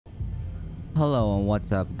Hello and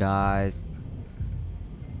what's up, guys?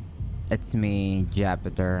 It's me,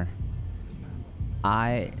 Japiter.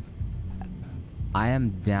 I I am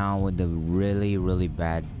down with the really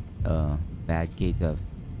bad case of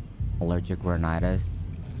allergic rhinitis.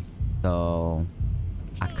 So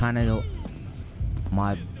I kind of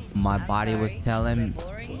my my I'm body was sorry. Was telling I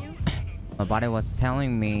boring you? my body was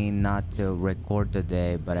telling me not to record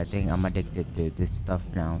today, but I think I'm addicted to this stuff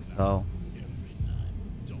now. So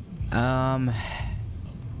um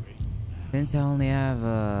since I only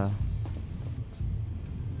have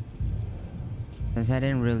since I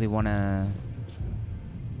didn't really want to,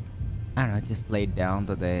 I don't know, just lay down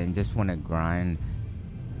today and just want to grind.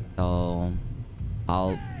 So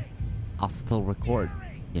I'll I'll still record,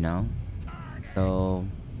 you know. So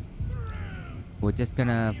we're just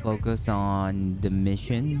gonna focus on the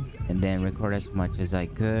mission and then record as much as I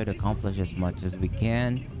could, accomplish as much as we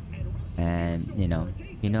can, and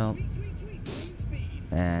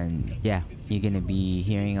and yeah, you're gonna be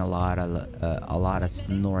hearing a lot of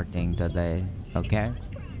snorting today. Okay.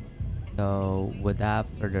 So without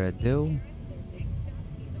further ado,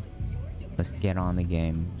 let's get on the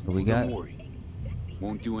game. So we got. Don't worry.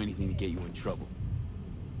 Won't do anything to get you in trouble.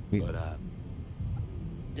 We, But we got.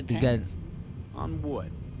 Depends. on what?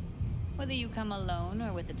 Whether you come alone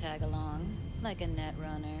or with the tag along, like a net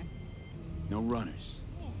runner. No runners.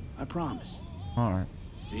 I promise. All right.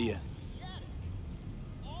 See ya.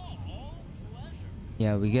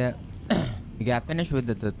 Yeah, we got. We got finished with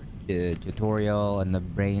the tutorial and the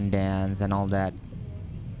brain dance and all that.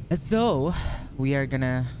 And so we are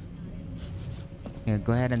gonna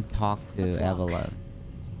go ahead and talk to Let's walk. Evelyn.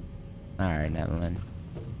 All right, Evelyn.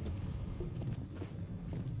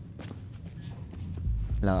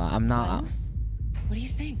 No, I'm not. Well, what do you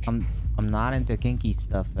think? I'm not into kinky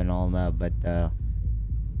stuff and all that, but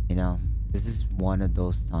you know, this is one of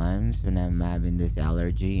those times when I'm having this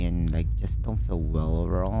allergy and like just don't feel well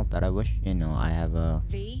overall. That I wish, I have a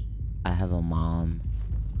V? mom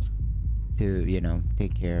to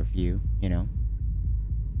take care of you,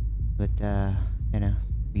 but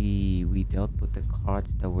we dealt with the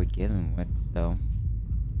cards that we're given with, so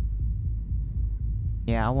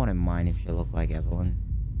yeah, I wouldn't mind if you look like Evelyn.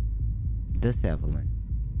 This Evelyn,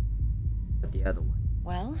 but the other one.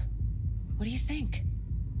 Well, what do you think?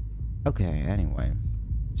 Okay, anyway,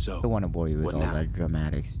 So, don't want to bore you with what all now? that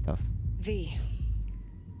dramatic stuff. V,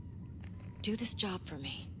 do this job for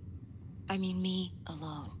me. I mean me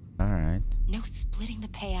alone. All right. No splitting the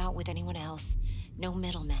payout with anyone else. No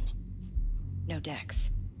middlemen. No Dex.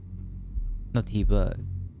 No T-Bug.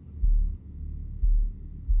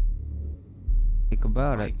 Think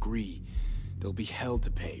about I it. agree. There'll be hell to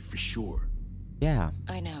pay for sure. Yeah.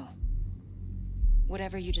 I know.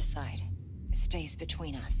 Whatever you decide, it stays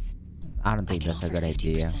between us. I don't I think can that's a offer good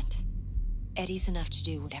idea. 50%. Eddie's enough to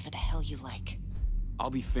do whatever the hell you like. I'll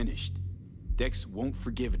be finished. Dex won't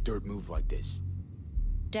forgive a dirt move like this.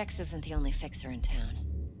 Dex isn't the only fixer in town.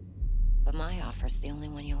 But my offer's the only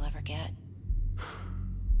one you'll ever get.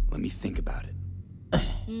 Let me think about it.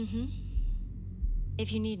 Mm-hmm.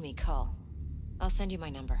 If you need me, call. I'll send you my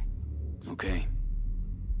number. Okay.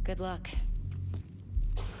 Good luck.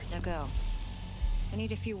 Now go. I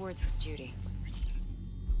need a few words with Judy.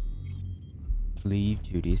 Leave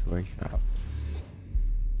Judy's workshop.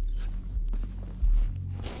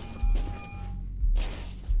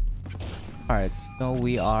 All right. So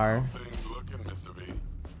we are. Things looking, Mr. V.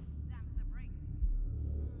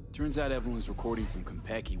 Turns out Evelyn's recording from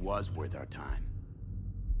Konpeki was worth our time.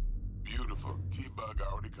 Beautiful. T-Bug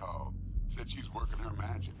already called. Said she's working her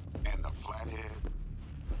magic. And the flathead.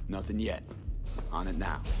 Nothing yet. On it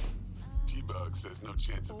now. T-Bug says no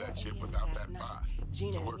chance of that ship without that bot.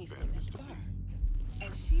 Gina To work and he then, said Mr. bar. V.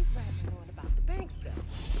 And she's rapping on about the bank stuff.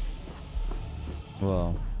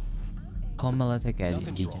 Well, call Militic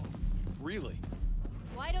Nothing's wrong. Really?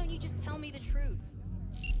 Why don't you just tell me the truth?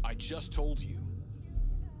 I just told you.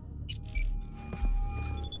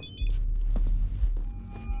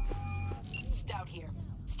 Stout here.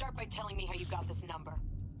 Start by telling me how you got this number.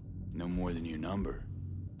 No more than your number.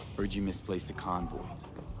 Heard you misplaced a convoy.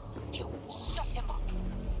 You shut him up.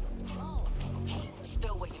 Oh, hey,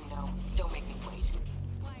 spill what you know. Don't make me wait.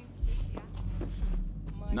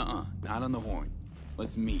 Nuh-uh, not on the horn.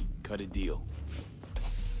 Let's meet, cut a deal.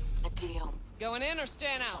 A deal. Going in or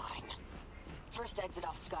staying out? Fine. First exit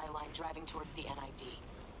off Skyline, driving towards the NID.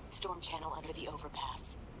 Storm channel under the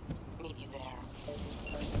overpass. Meet you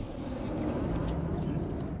there.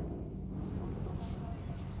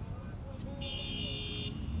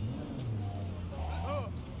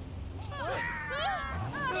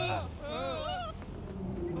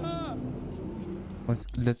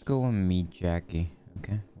 Let's go and meet Jackie.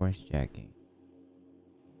 Okay, where's Jackie?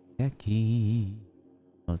 Jackie.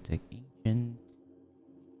 I'll take ancient.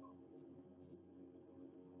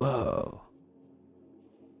 Whoa.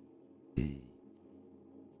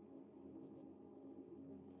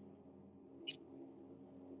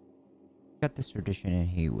 Got this tradition in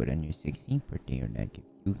Haywood on your 16th birthday, your dad gives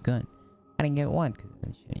you a gun. I didn't get one because I've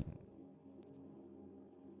been shitting.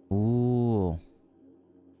 Ooh.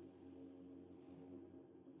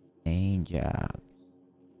 Main job.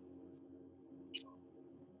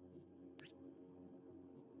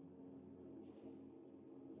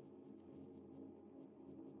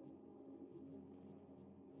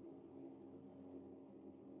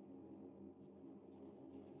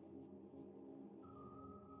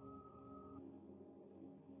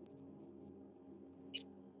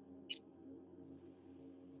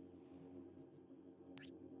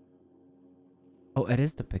 Oh, it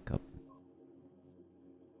is the pickup.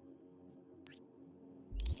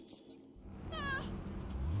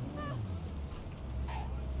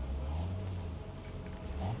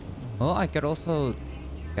 Well, I could also...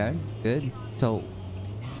 Okay, good. So...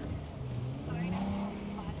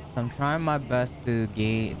 I'm trying my best to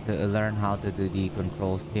learn how to do the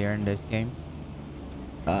controls here in this game.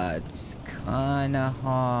 It's kinda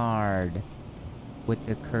hard with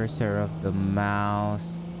the cursor of the mouse.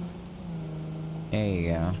 There you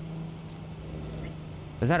go.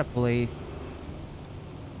 Is that a place?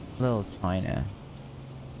 Little China.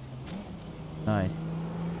 Nice.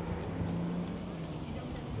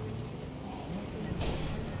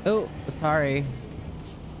 Oh, sorry.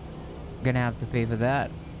 Gonna have to pay for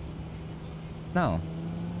that. No.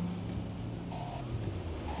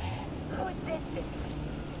 Who did this?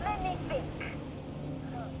 Let me think.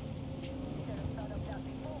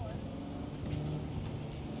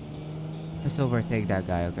 Let's overtake that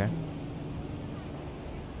guy, okay?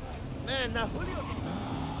 Man, now Julio's...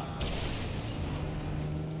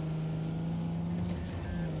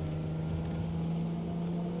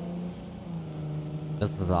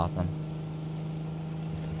 This is awesome.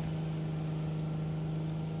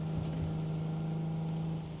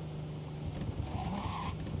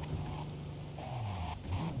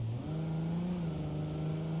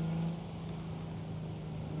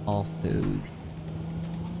 All foods.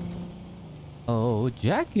 Oh,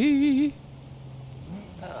 Jackie!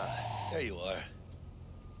 Ah, there you are.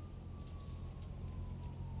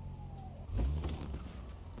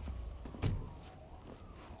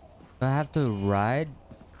 Do I have to ride?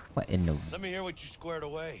 What in the Let me hear what you squared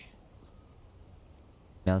away.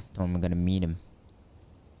 maelstrom? I'm gonna meet him.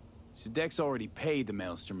 So Dex already paid the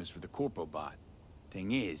Maelstromers for the Corpo bot.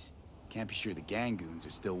 Thing is, can't be sure the Gangoons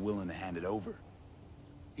are still willing to hand it over.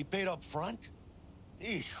 He paid up front?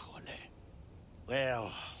 Híjole.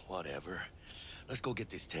 Well, whatever. Let's go get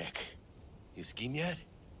this tech. You scheme yet?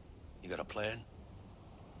 You got a plan?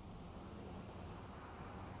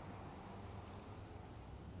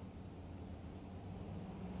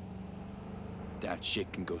 That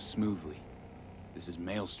shit can go smoothly. This is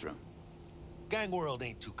Maelstrom. Gang world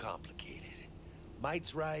ain't too complicated.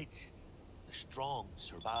 Might's right. The strong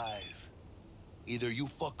survive. Either you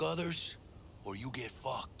fuck others, or you get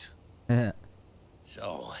fucked.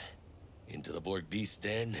 So, into the Borg Beast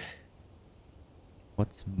den.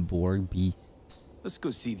 What's Borg Beasts? Let's go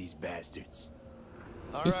see these bastards.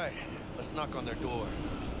 All right, let's knock on their door.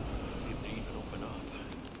 See if they even open up.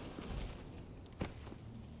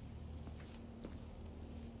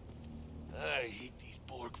 I hate these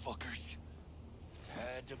Borg fuckers.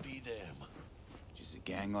 Had to be them. Just a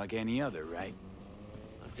gang like any other, right?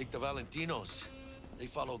 I'll take the Valentinos. They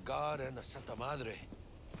follow God and the Santa Madre.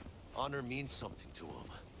 Honor means something to them.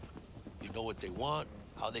 You know what they want,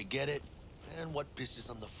 how they get it, and what pisses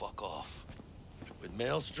them the fuck off. With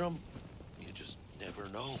Maelstrom, you just never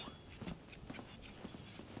know.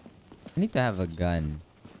 I need to have a gun.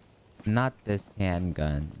 Not this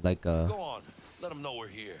handgun. Like a... Go on, let them know we're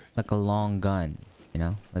here. Like a long gun. You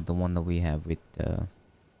know? Like the one that we have with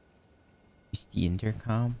Where's the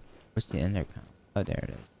intercom? Where's the intercom? Oh, there it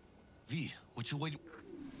is. V, what you waiting?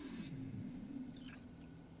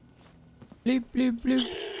 Bleep, bleep,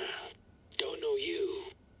 bleep. Don't know you.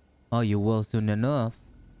 Oh, you will soon enough.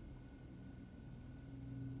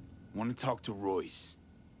 Want to talk to Royce.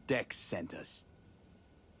 Dex sent us.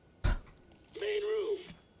 Main room.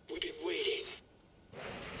 We've been waiting.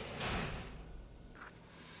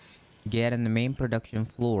 Get in the main production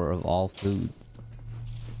floor of all foods.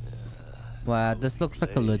 Wow, this looks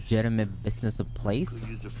like a legitimate business of place. Could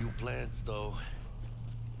use a few plants, though.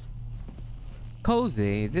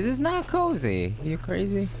 Cozy? This is not cozy. Are you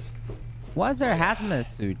crazy? Why is there a hazmat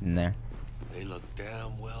suit in there? They look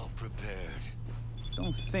damn well prepared.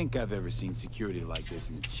 Don't think I've ever seen security like this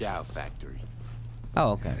in the Chow factory.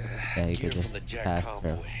 Oh, okay. Yeah, you Gear could from the just Jack pass convoy.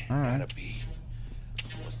 through. All right. Gotta be.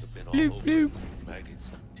 Must have been all Bloop, over bloop. maggots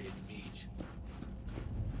and dead meat.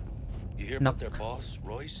 You hear No. about their boss,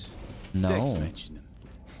 Royce? Dex No. mentioned him.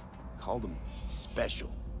 Called him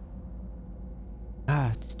special.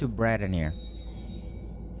 Ah, it's too bright in here.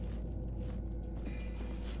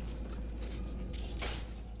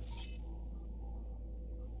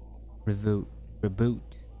 Reboot.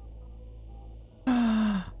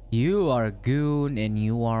 You are a goon and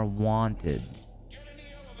you are wanted.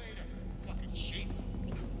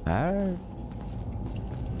 Alright.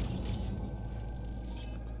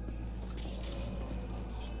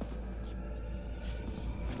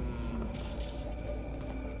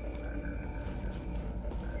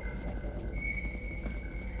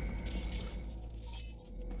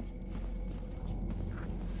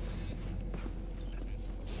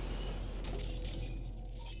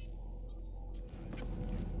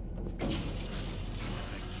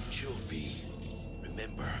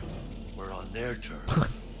 Remember, we're on their turn.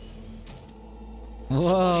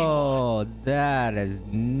 Whoa, that is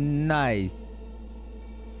nice.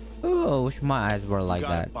 Oh, wish my eyes were like Got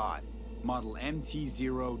that. a bot. Model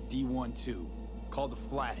MT0D12. Called the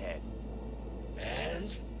Flathead.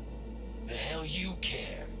 And? The hell you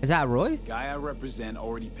care? Is that Royce? Guy I represent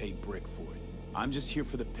already paid Brick for it. I'm just here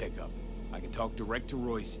for the pickup. I can talk direct to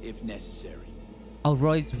Royce if necessary. Oh,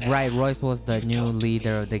 Royce, right. Royce was the new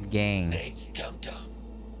leader of the gang. Name's Dum Dum.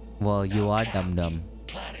 Well, you are Dum Dum.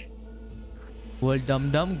 Planet. Well,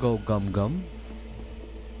 Dum Dum, go Gum Gum.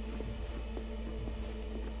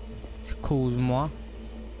 Excuse-moi.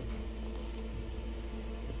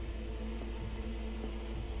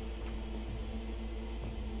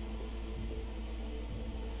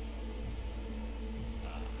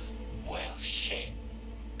 Well, shit.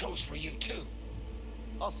 Goes for you too.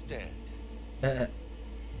 I'll stand.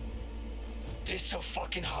 This so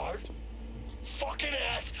fucking hard? Fucking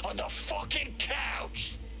ass on the fucking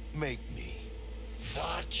couch! Make me.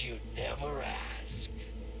 Thought you'd never ask.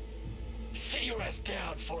 Sit your ass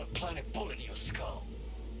down for a planet bullet in your skull.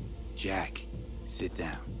 Jack, sit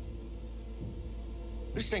down.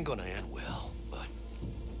 This ain't gonna end well, but...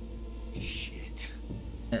 shit.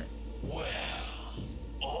 Well,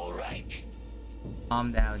 alright.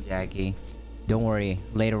 Calm down, Jackie. Don't worry.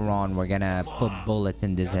 Later on, we're gonna put bullets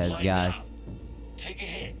in this head, guys. Take a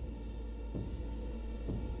hit.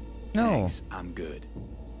 No. Thanks, I'm good.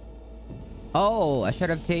 Oh, I should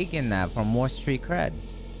have taken that for more street cred.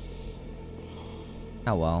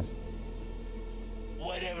 Oh well.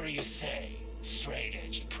 Whatever you say,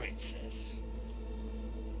 straight-edged princess.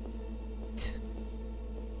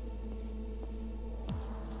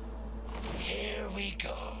 Here we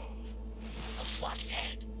go. A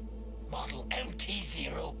Flathead. Model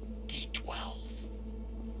MT0D12.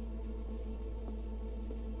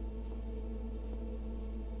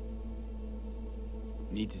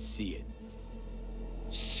 Need to see it.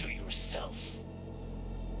 Sue yourself.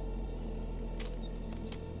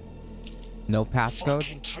 No passcode?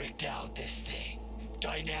 Fucking tricked out this thing.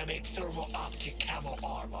 Dynamic thermal optic camo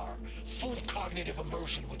armor. Full cognitive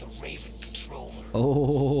immersion with a Raven controller.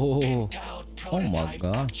 Oh. Picked out Oh my prototype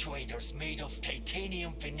god. actuators made of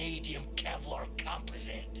titanium, vanadium, Kevlar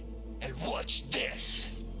composite. And watch this.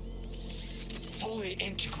 Fully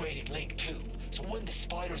integrated link too. So when the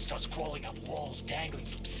spider starts crawling up walls dangling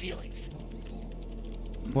from ceilings.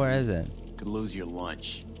 Where is it? Could lose your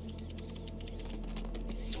lunch.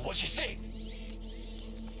 So what you think?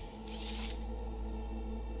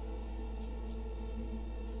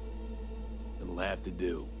 It'll have to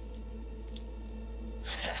do.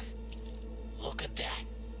 Look at that.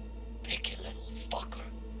 Picky little fucker.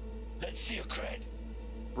 Let's see your cred.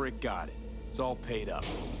 Brick got it. It's all paid up.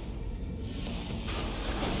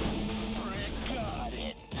 Brick got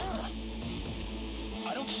it.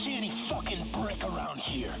 I don't see any fucking brick around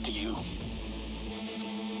here, do you?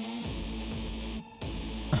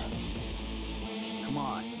 Come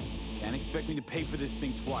on. Can't expect me to pay for this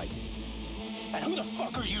thing twice. And who the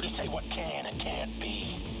fuck are you to say what can and can't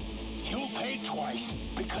be? You'll pay twice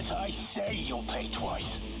because I say you'll pay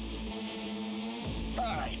twice.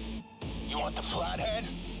 Alright. You want the Flathead?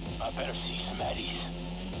 I better see some eddies.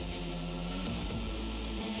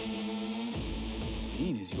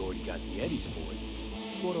 Seeing as you already got the eddies for it,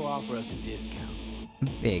 you ought to offer us a discount.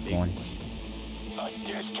 Big one. A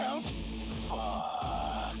discount?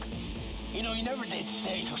 Fuck. You know, you never did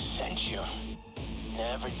say who sent you.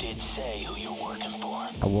 Never did say who you're working for.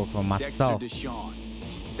 I work for myself. Dexter Deshawn.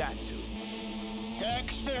 That's who.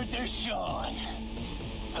 Dexter Deshawn.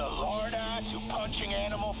 The lord ass who punching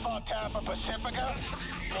animal fucked half of Pacifica?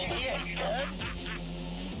 And he ain't dead?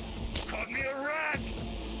 Caught me a rat!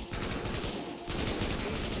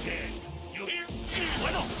 Dead. You hear?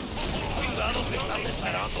 Bueno. Cuidado, me están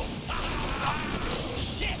esperando.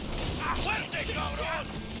 Shit! Fuerte, cabrón!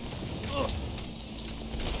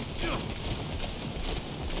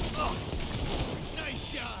 Nice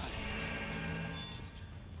shot!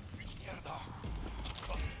 Mierda.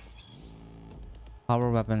 Power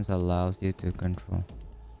weapons allows you to control.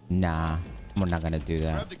 Nah, we're not gonna do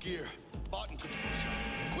that. Grab the gear. Button control shot.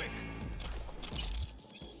 Quick.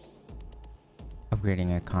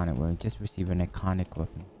 Upgrading iconic weapon. Just receive an iconic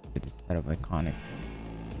weapon with a set of iconic.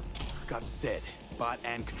 Got the set, bot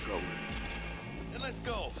and controller. And let's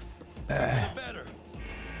go. Better.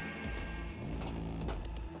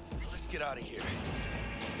 Let's get out of here.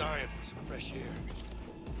 Dying for some fresh air.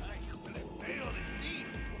 Ay, when I failed this beef.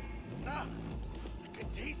 Ah, I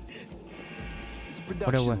could taste it. It's a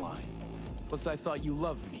production line. Plus, I thought you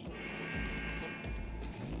loved me.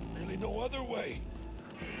 Really no other way.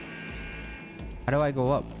 How do I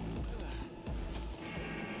go up?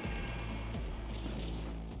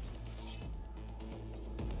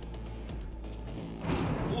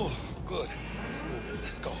 Oh, good. Let's move it.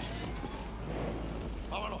 Let's go.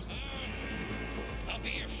 Vámonos. I'll be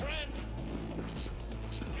your friend.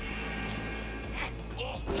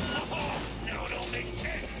 Oh, now it all makes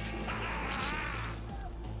sense.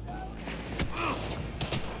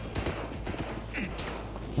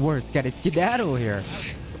 Worse, gotta skedaddle here.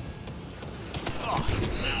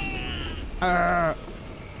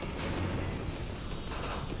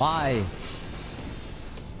 Bye.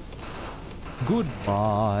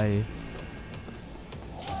 Goodbye.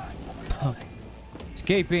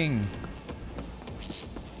 Escaping.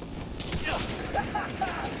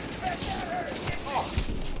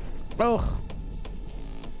 Oh.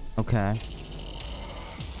 Okay.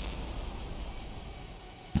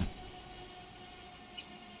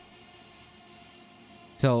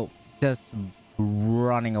 So just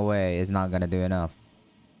running away is not gonna do enough.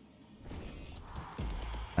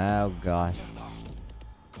 Oh gosh.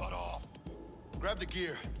 Cut off. Grab the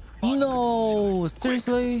gear. No,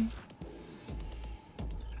 seriously?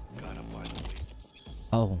 Gotta find a way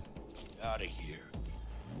Oh. out of here.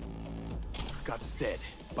 Got the set,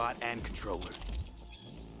 bot and controller.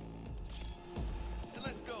 And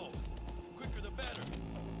let's go. Quicker the better.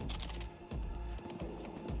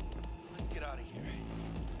 Let's get out of here.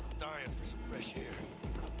 Dying for some fresh air.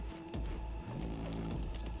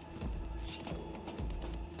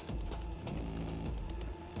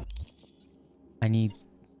 I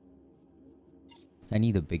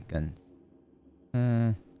need the big guns.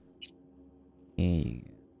 Here you go.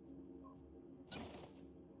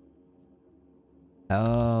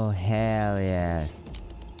 Oh hell yes.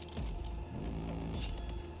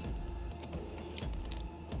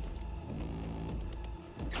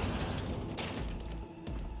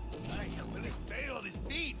 Ay, when it failed his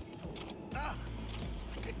beat. Ah,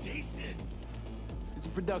 I could taste it. It's a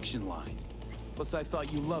production line. Plus, I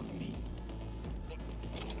thought you loved me.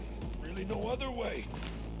 Really no other way.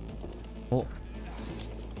 Oh.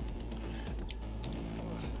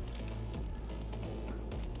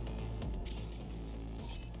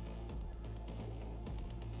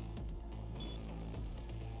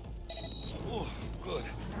 Oh, good.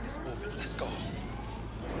 Let's move it. Let's go.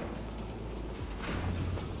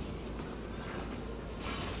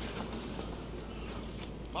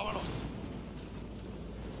 Vámonos.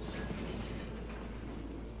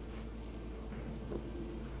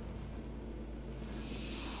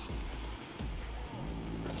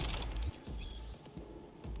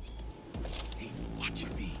 Hey, watch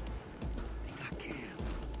it, B. They got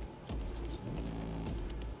cams.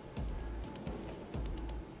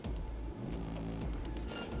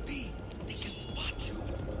 B, they can spot you.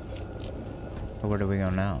 So where do we go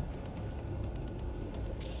now?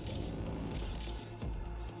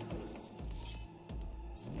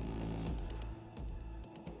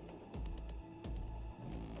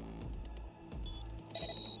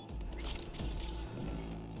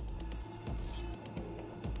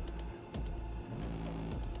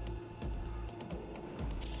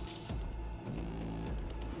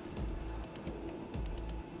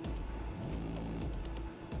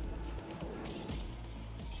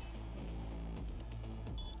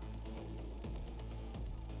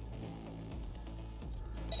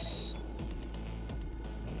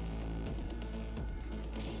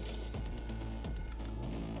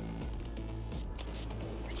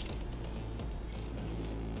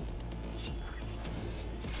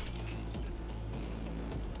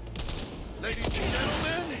 Ladies and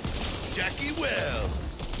gentlemen, Jackie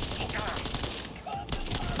Wells.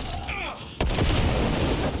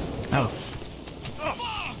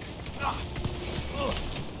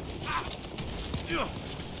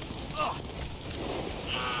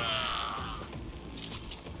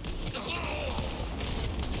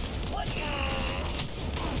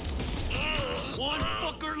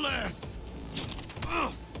 less!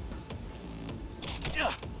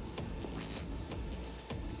 Yeah.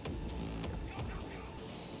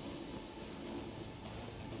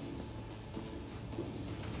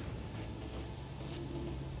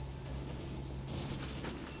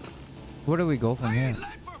 Where do we go from here?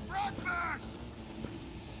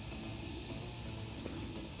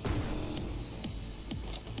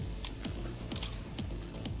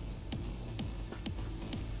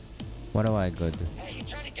 What do I go do? Hey, you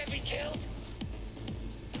trying to get me killed?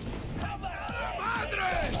 Why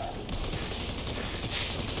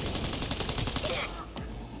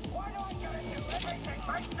do I gotta do everything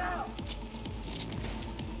myself?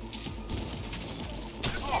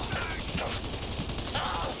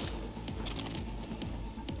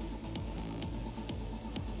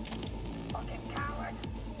 Fucking coward!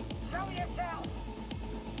 Show yourself!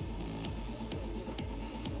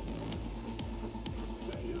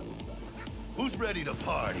 Who's ready to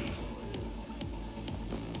party?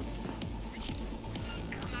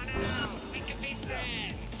 Come on out. We can be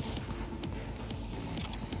friends.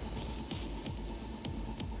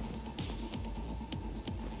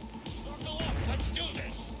 Circle up. Let's do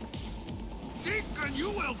this. Seek and you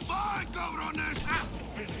will find, cabrones!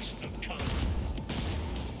 Finish the cunt.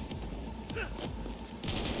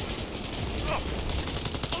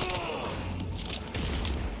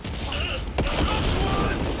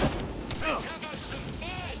 Let's have us some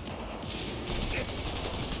fun.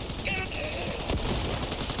 Get him there.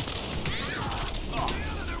 Get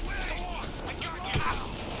out of their way. Go on. I got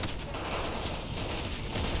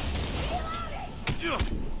you.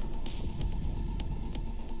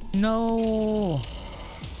 No.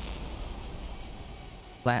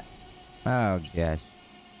 Flat. Oh gosh.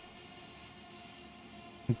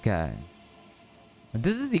 Okay.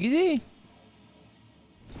 This is easy.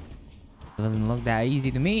 Doesn't look that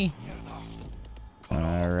easy to me.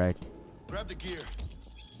 All right. Grab the gear.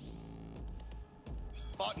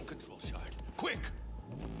 Button control shard. Quick!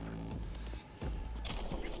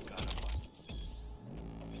 Got him.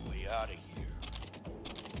 Way out of here.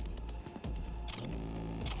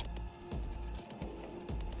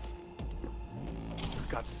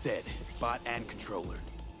 Got the set, bot and controller.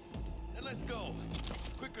 Then let's go.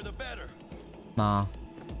 Quicker the better. Nah.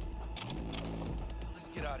 Let's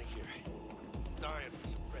get out of here. Dying for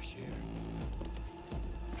some fresh air.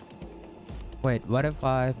 Wait, what if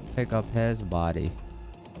I pick up his body?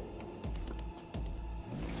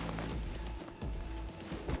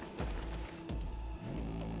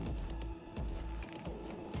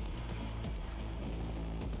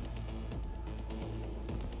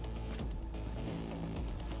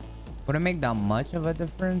 Would it make that much of a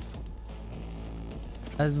difference?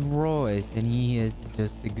 As Royce, and he is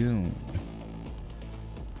just a goon.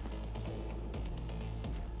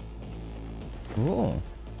 Cool.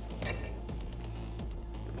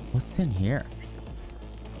 What's in here?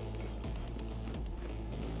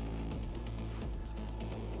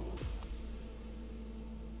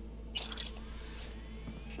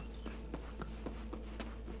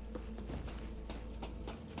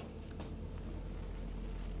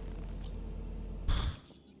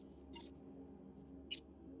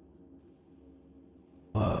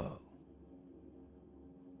 Whoa.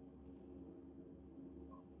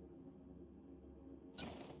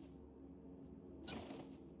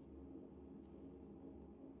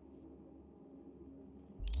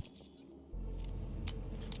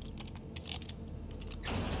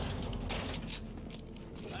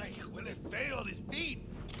 Ay, well, it failed his feet.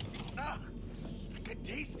 Ah, I could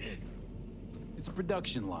taste it. It's a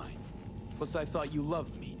production line. Plus, I thought you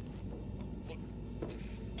loved meat.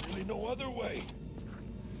 Really no other way.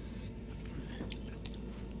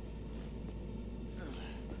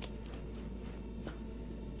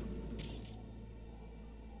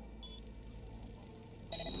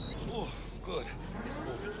 Oh, good. It's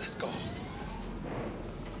moving. Let's go.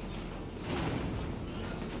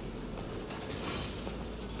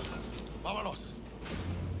 Vámonos.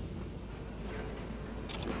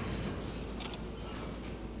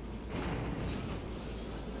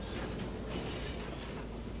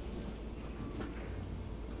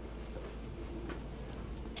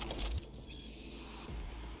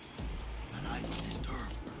 Got eyes on this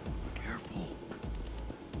turf. Careful.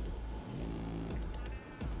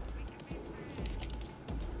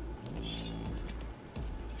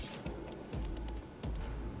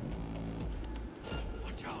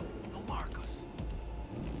 Watch out. They'll mark us.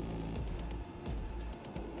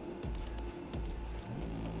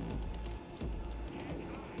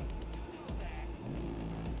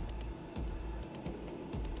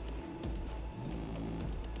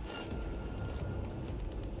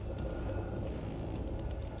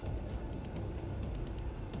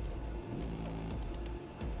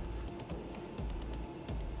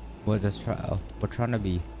 We're just we're trying to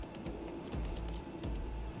be.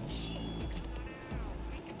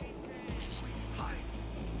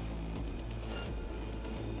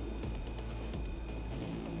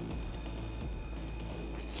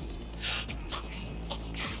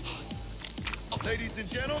 Ladies and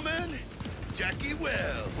gentlemen, Jackie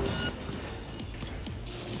Wells.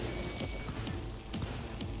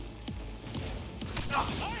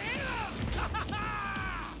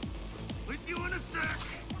 With you in a sec.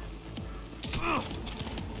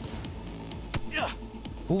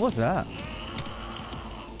 Who was that?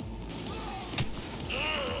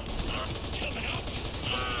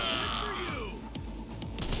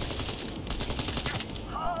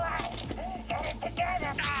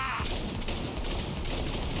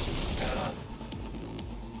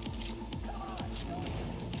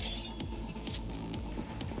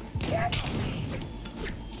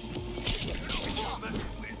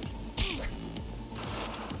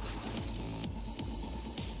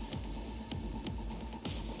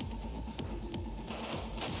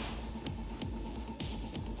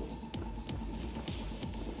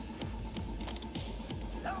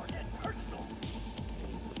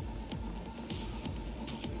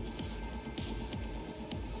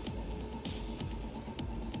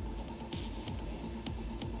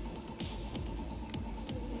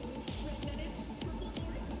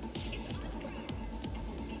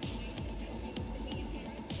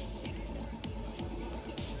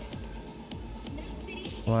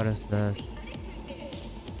 What is this?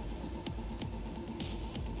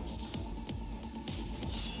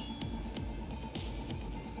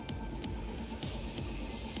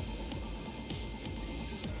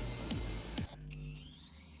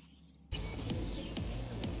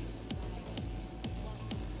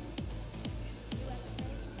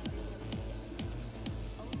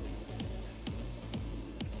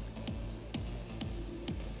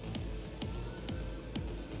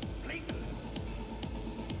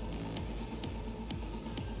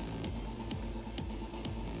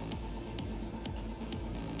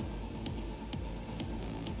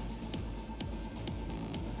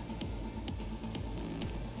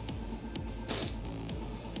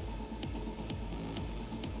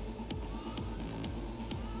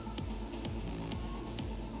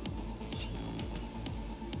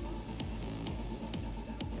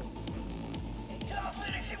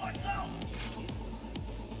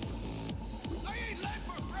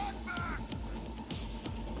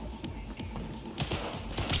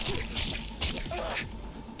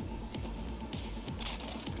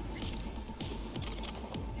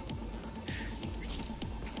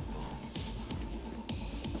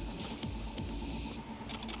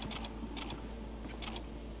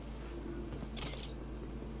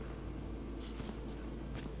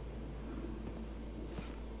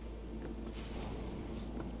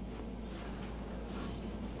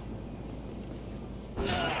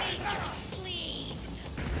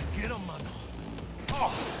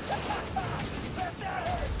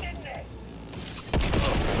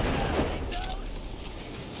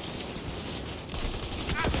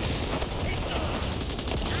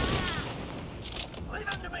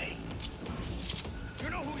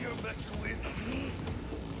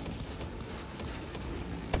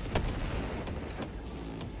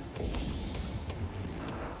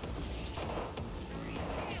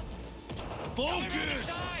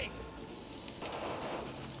 Focus!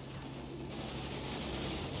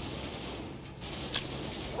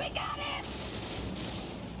 We got him!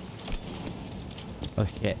 Oh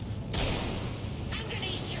shit. I'm gonna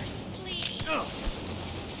eat your spleen!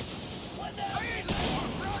 What the? I ain't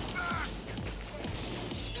back!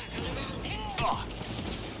 Circle around him!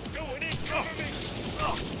 Going in, cover me!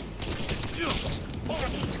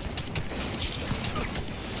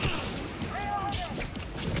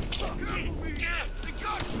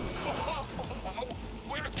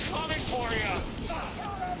 We're coming for you!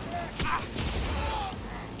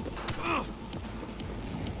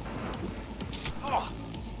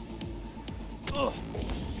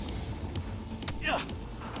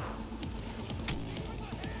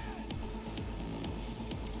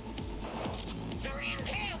 Surround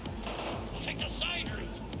him! Take the side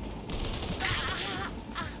route!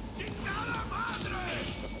 Chingada madre!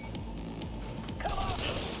 Come on!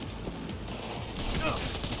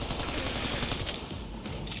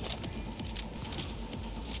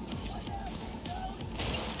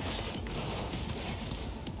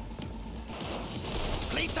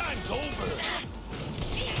 Playtime's over!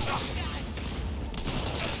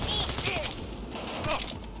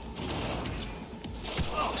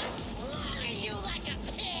 Slaughter you like a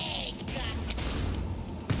pig!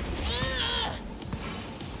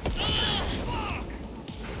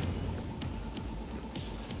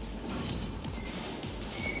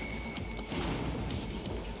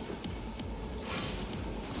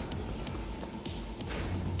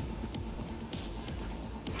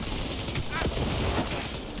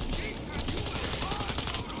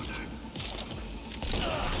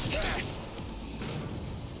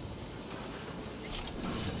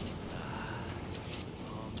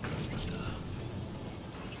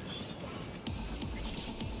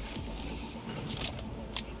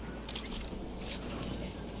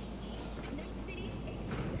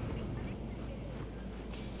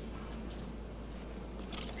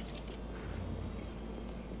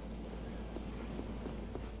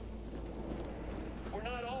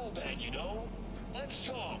 Let's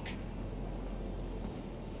talk.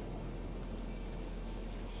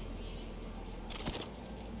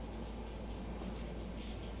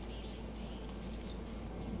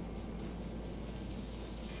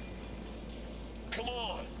 Come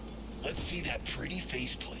on. Let's see that pretty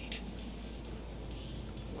faceplate.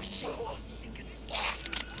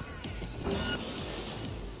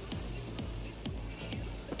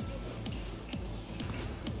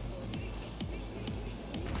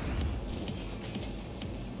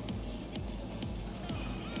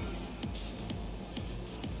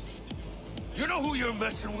 You know who you're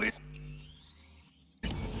messing with?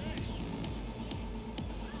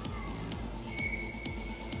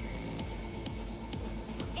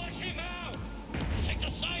 Flush him out! Take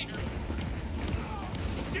the side room!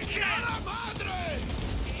 ¡Chingada madre!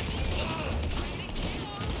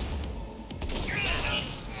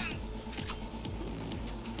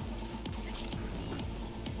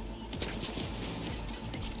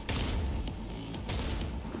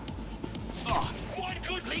 One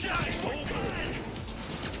good shot!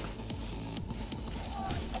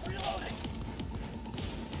 Reloading.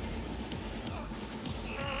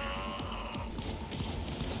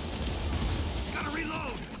 Gotta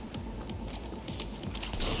reload!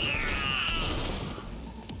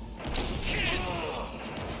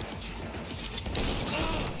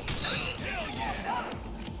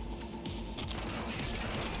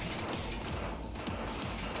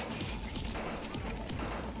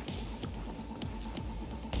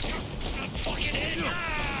 Fucking hit!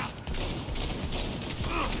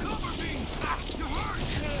 Cover me! You hurt!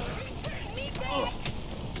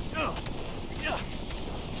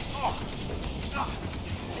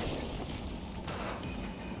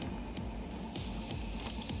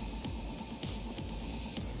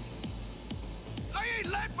 I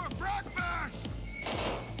ain't late for breakfast!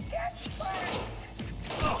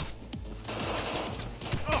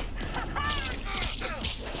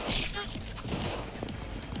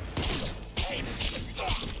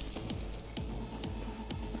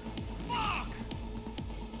 Fuck!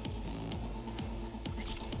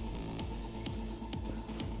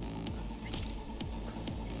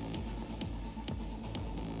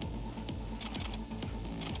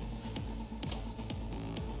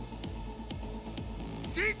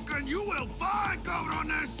 Seek and you will find,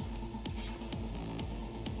 cabrones!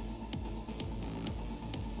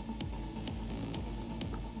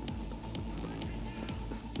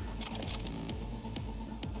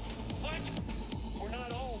 What? We're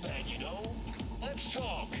not all bad, you know. Let's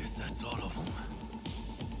talk. Guess that's all of them.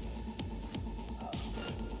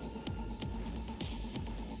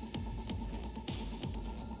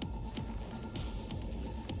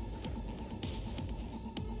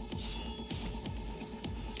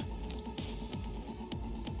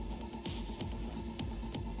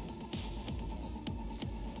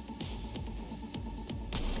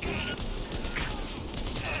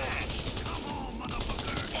 Come on,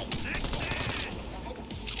 motherfucker! Next man!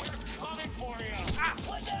 We're coming for you.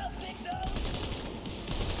 What now, big dog?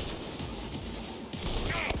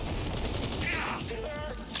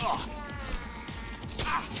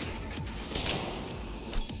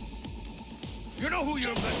 You know who you're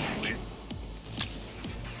messing with?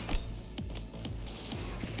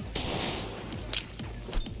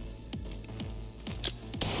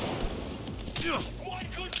 One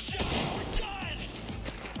good shot. We're done.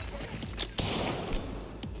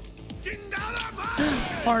 ¡Chingada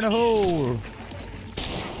madre! Far in the hole.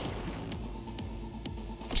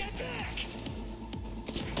 Get back.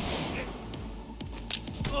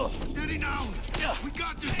 Steady now! We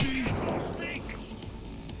got this, dude! Stink!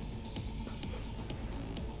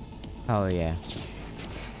 Oh yeah.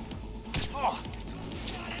 Oh,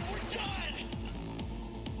 Got it. We're done.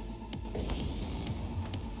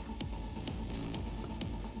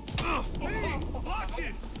 hey! Watch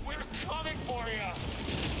it! We're coming for you.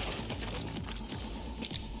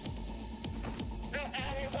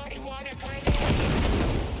 Everybody want a grenade?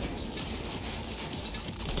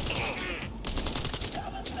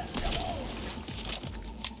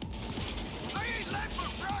 I ain't late for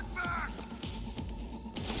breakfast!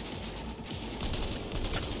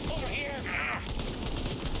 Over here.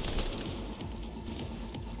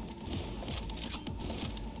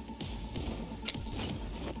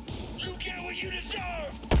 You get what you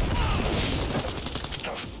deserve.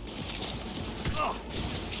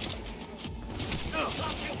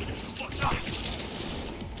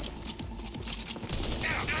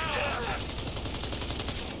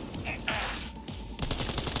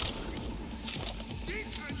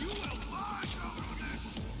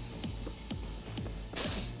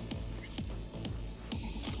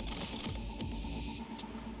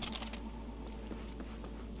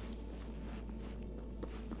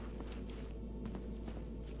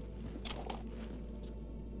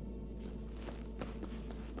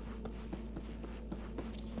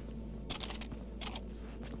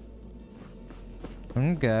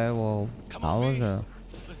 Okay, well, Come that on, was V. a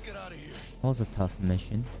Let's get out of here. tough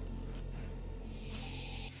mission.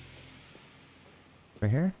 Right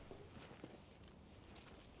here?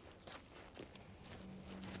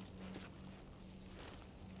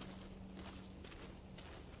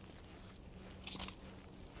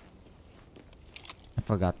 I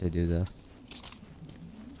forgot to do this.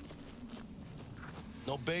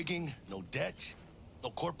 No begging, no debt, no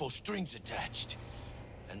corpo strings attached.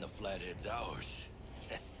 And the flathead's ours.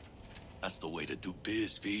 That's the way to do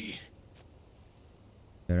biz, V.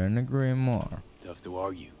 Couldn't agree more. Tough to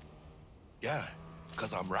argue. Yeah,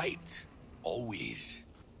 because I'm right. Always.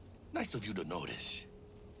 Nice of you to notice.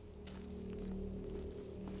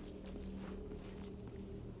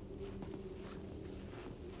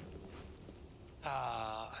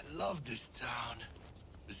 Ah, I love this town.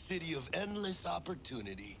 The city of endless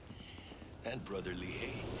opportunity and brotherly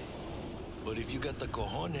hate. But if you got the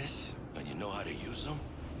cojones and you know how to use them,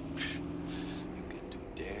 you can do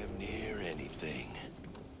damn near anything.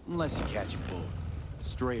 Unless you catch a bullet,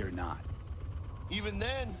 stray or not. Even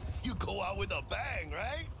then, you go out with a bang,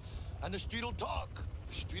 right? And the street'll talk.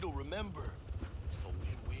 The street'll remember. It's a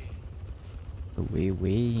win-win. We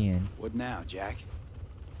win. What now, Jack?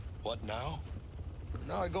 What now?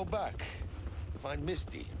 Now I go back. Find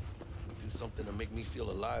Misty. Do something to make me feel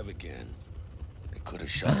alive again. They could have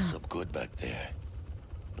shot us up good back there.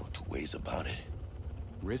 No two ways about it.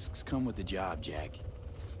 Risks come with the job, Jack.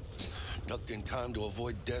 Ducked in time to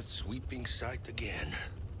avoid death's sweeping sight again.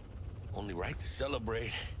 Only right to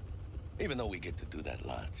celebrate. Even though we get to do that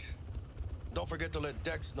lots. Don't forget to let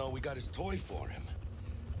Dex know we got his toy for him.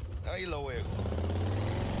 Ahí lo luego.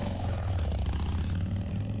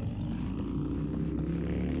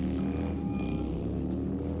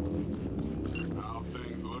 How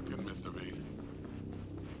things looking, Mr. V?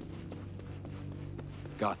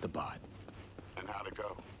 Got the bot. And how'd it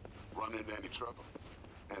go? Run into any trouble?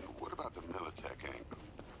 And what about the Militech angle?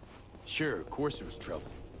 Sure, of course there was trouble.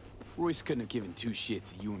 Royce couldn't have given two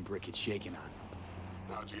shits that you and Brick had shaken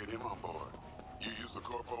on. How'd you get him on board? You used the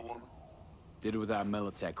corpo woman? Did it without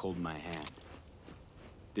Militech holding my hand.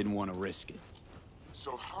 Didn't want to risk it.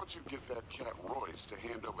 So how'd you get that cat Royce to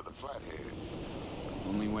hand over the flathead?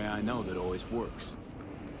 Only way I know that always works.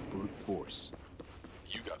 Brute force.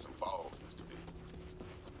 You got some balls, Mr. V.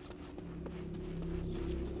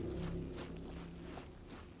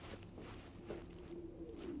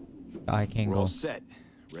 I can't We're go. all set.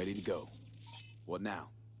 Ready to go. What now?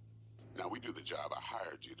 Now we do the job I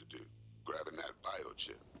hired you to do, grabbing that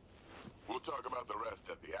biochip. We'll talk about the rest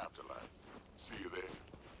at the afterlife. See you there.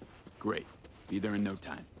 Great. Be there in no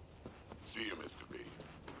time. See you, Mr. B.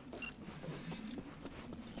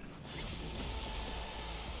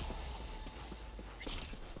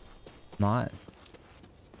 Not.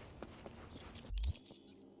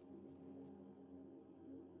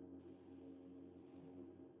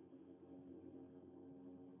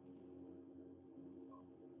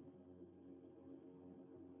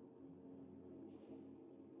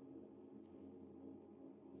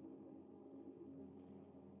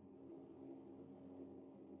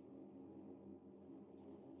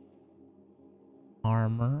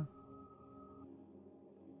 Armor.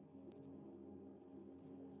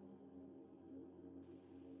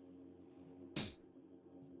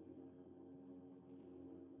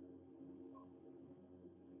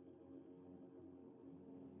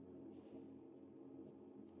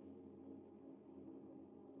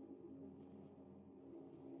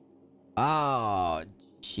 Oh,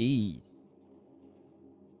 jeez.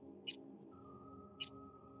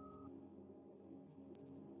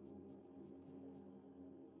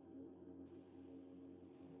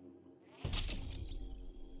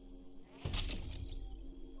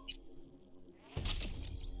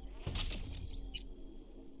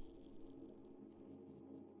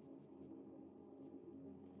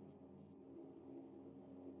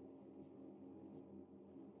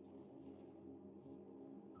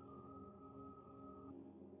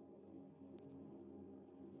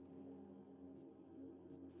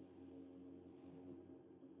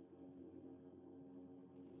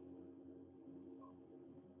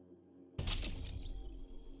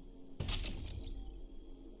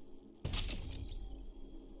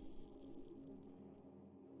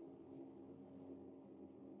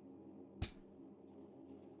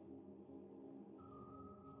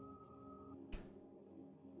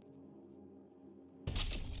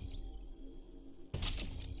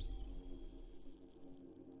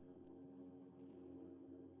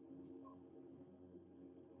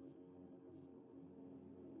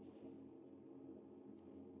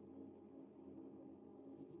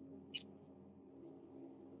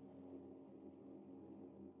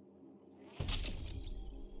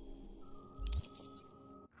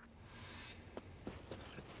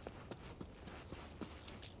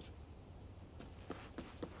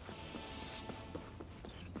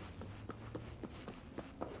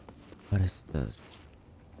 What is this?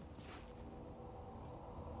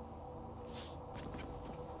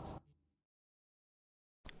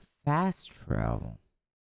 Fast travel.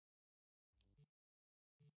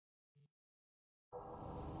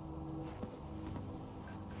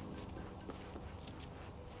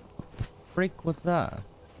 What the freak was that?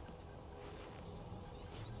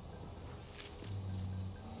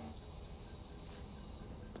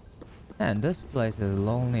 Man, this place is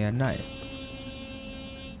lonely at night.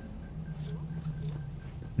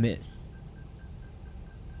 Miss.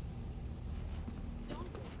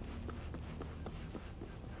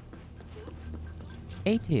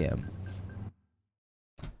 ATM.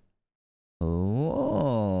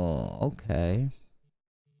 Oh, okay.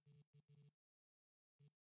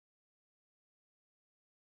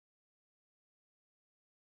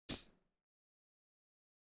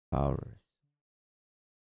 Powers.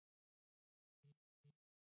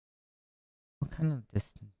 What kind of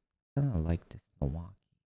distance? Kind of like this Milwaukee.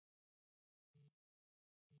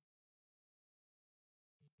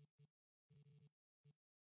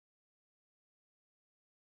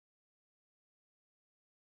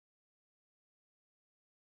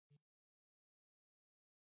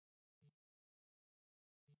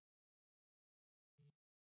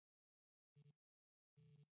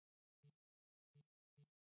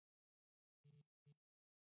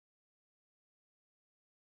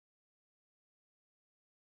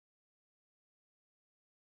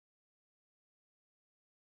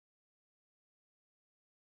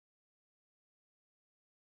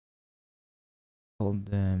 Full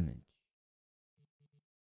damage.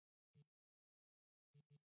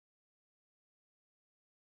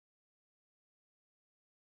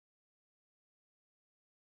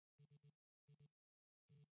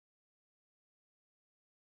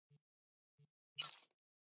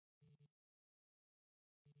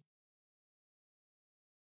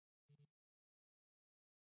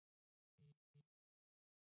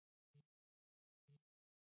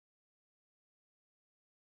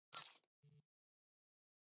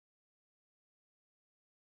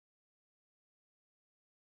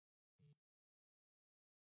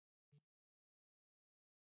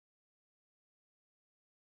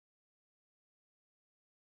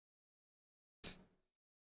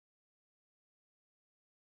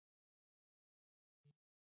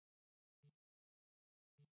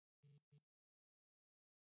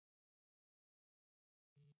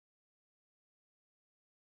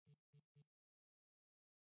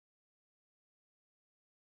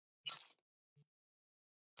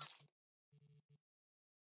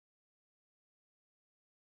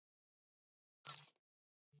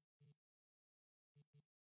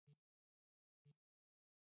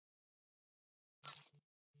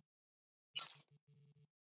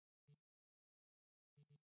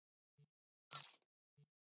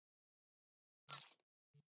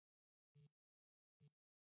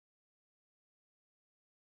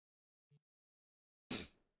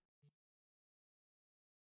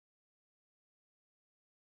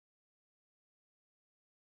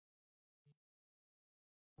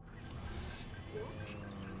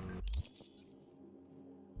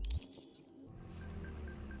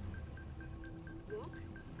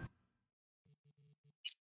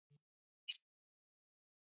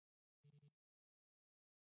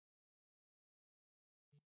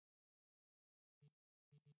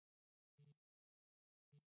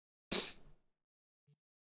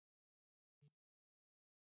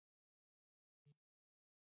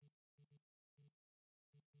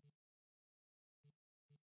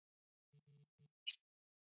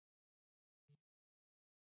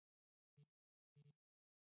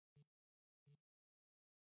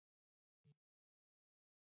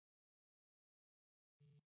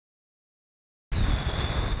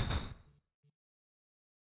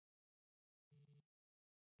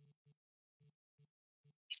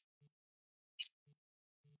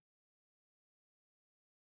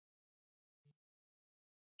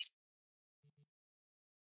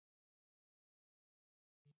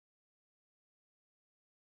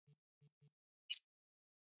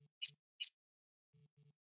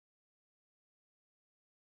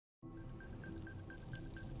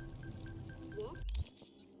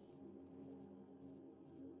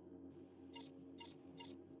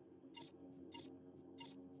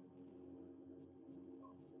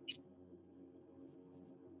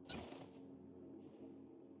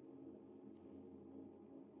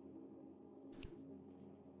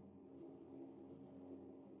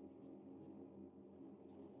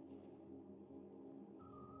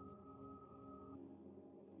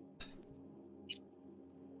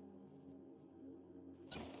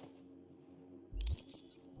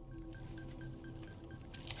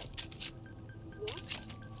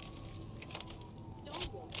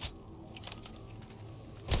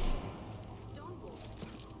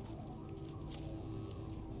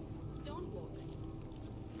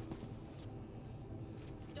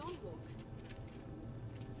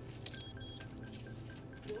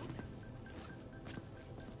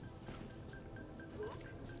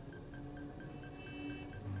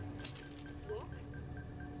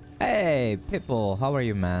 Hey, people, how are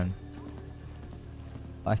you, man?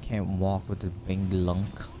 I can't walk with the big lunk.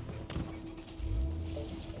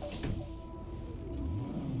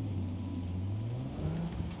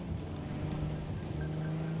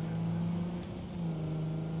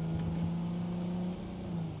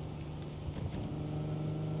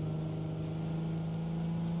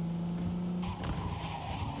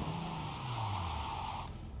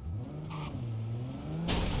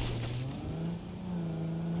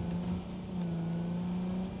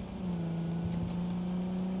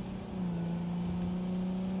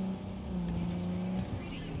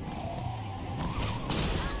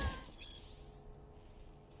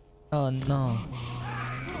 Oh no.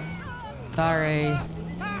 Sorry.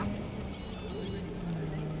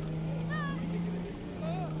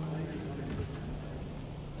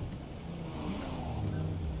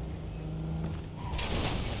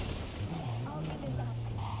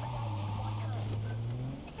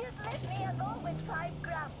 Should let me alone with 5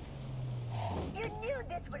 grams. You knew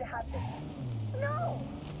this would happen. No!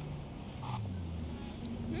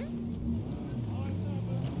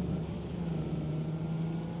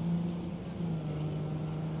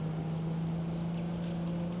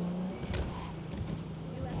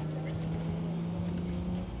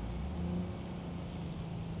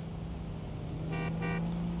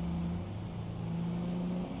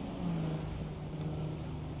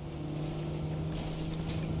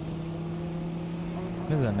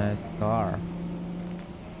 This is a nice car.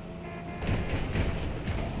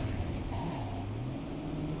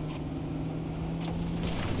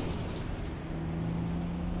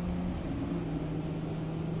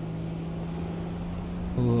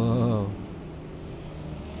 Whoa.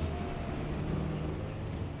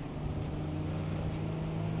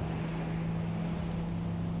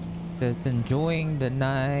 Just enjoying the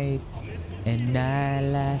night in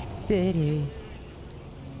Nightlife City.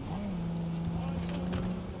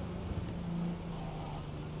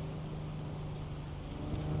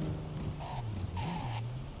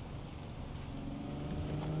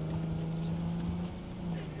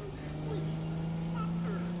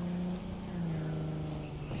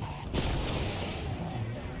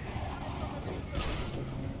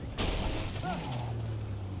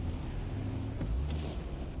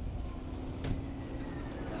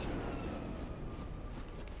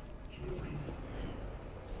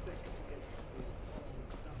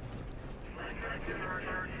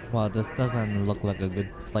 Wow, this doesn't look like a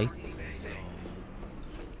good place.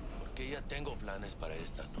 Que ya tengo planes para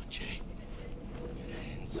esta noche.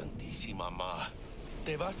 Santísima ma,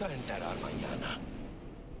 te vas a enterar mañana.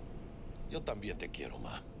 Yo también te quiero,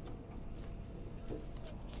 ma.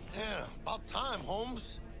 Yeah, about time,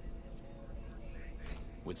 Holmes.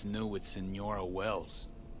 What's new with Senora Wells?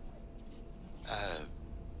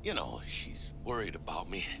 You know, she's worried about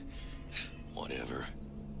me. Whatever.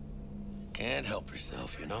 Can't help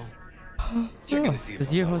herself, you know? Checking to see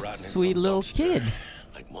if you're I'm a not rotting in sweet some little dumpster, kid.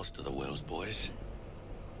 like most of the Wells boys.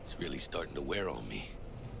 It's really starting to wear on me.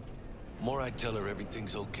 More I tell her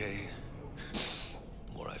everything's okay,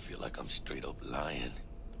 more I feel like I'm straight up lying.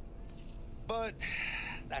 But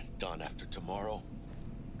that's done after tomorrow.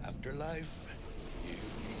 Afterlife, here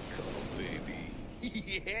we come,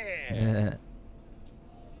 baby. Yeah!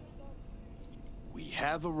 We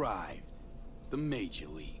have arrived. The major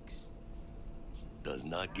leagues. Does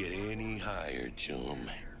not get any higher, chum.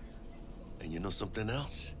 And you know something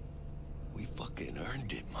else? We fucking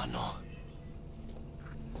earned it, mano.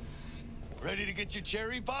 Ready to get your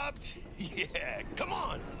cherry popped? Yeah, come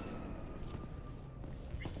on!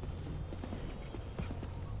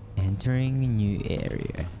 Entering a new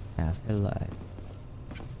area. Afterlife.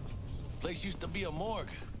 Place used to be a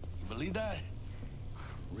morgue. You believe that?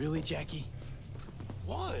 Really, Jackie?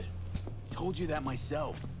 What? Told you that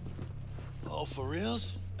myself. Oh, for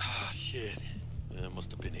reals? Ah, shit. That must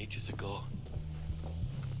have been ages ago.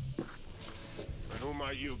 And who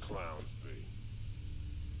might you clowns be?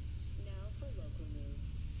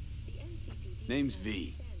 Name's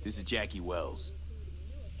V. This is Jackie Wells.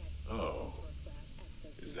 Oh.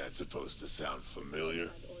 Is that supposed to sound familiar?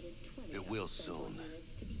 It will soon.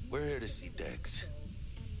 We're here to see Dex.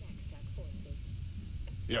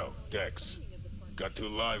 Yo, Dex. Got 2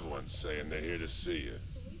 live ones saying they're here to see you.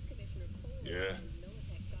 Yeah?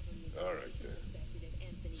 Alright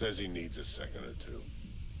then. Says he needs a second or 2.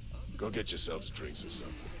 Go get yourselves drinks or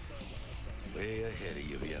something. Way ahead of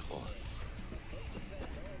you, viejo.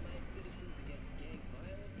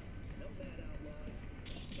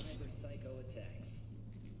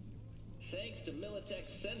 Thanks to Militech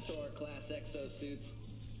Centaur class exosuits,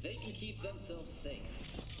 they can keep themselves safe,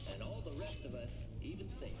 and all the rest of us even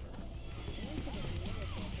safer.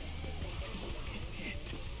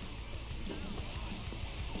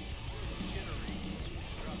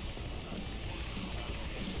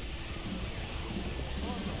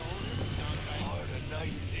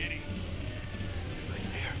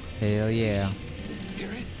 Hell yeah.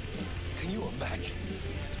 Hear it? Can you imagine?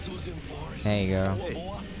 Susan Forrest, Hey, girl. Boa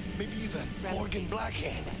Boa, maybe even Morgan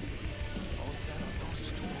Blackhand. All sat on those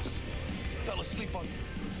stools. Fell asleep on.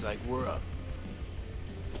 Looks like we're up.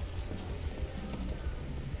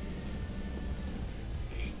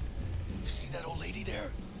 Hey, you see that old lady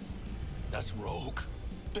there? That's Rogue.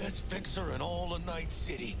 Best fixer in all of Night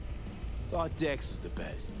City. Thought Dex was the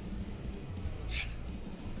best.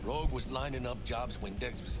 Rogue was lining up jobs when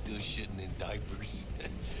Dex was still shitting in diapers.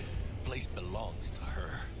 Place belongs to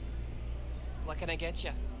her. What can I get you?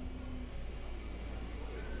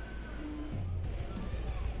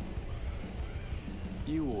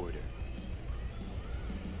 You order.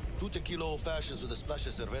 2 tequila old fashions with a splash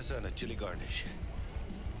of cerveza and a chili garnish.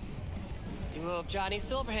 Duo of Johnny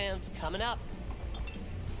Silverhands coming up.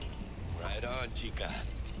 Right on, chica.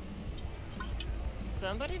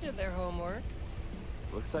 Somebody did their homework.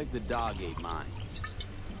 Looks like the dog ate mine.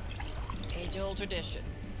 Age-old tradition.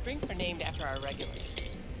 Drinks are named after our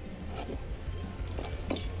regulars.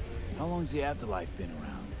 How long's the afterlife been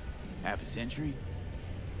around? Half a century?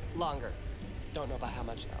 Longer. Don't know by how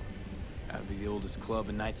much, though. That'd be the oldest club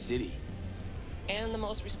in Night City. And the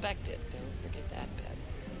most respected. Don't forget that bit.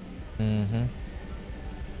 Mm-hmm.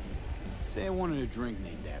 Say I wanted a drink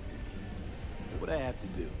named after me. What would I have to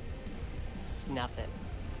do? Snuff it.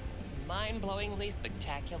 Mind-blowingly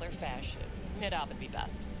spectacular fashion. Mid-op would be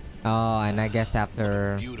best. Oh, and I guess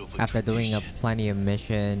after doing a plenty of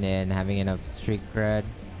mission and having enough street cred,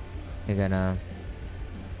 you're gonna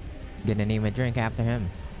name a drink after him.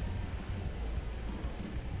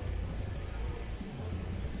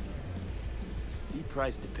 Steep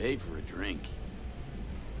price to pay for a drink.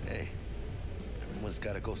 Hey, everyone's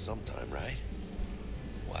gotta go sometime, right?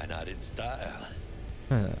 Why not in style?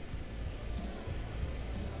 To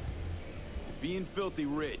being filthy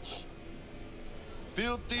rich.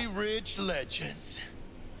 Filthy rich legends.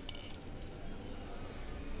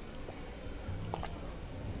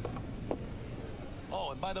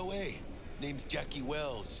 Oh, and by the way, name's Jackie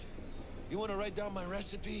Wells. You want to write down my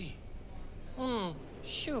recipe?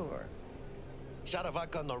 Sure. Shot of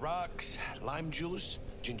vodka on the rocks, lime juice,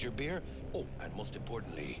 ginger beer. Oh, and most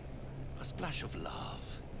importantly, a splash of love.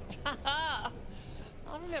 Haha!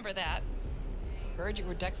 I'll remember that. Heard you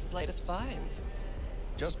were Dex's latest finds.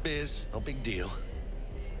 Just biz, no big deal.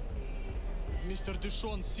 Mr.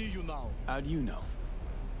 Dishon, see you now. How do you know?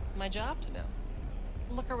 My job to know.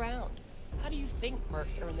 Look around. How do you think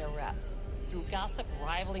mercs earn their reps? Through gossip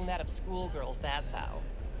rivaling that of schoolgirls, that's how.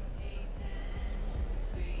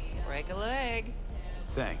 Break a leg.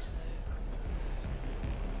 Thanks.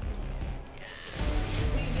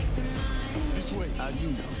 This way. How do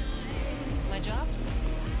you know? My job to know.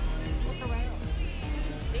 Look around.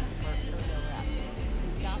 How do you think mercs earn their reps?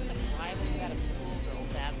 Through gossip rivaling that of schoolgirls,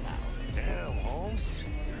 that's how. Damn, Holmes.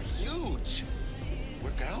 You're huge.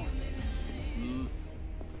 Work out?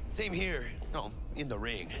 Same here. No, in the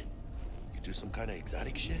ring. You do some kind of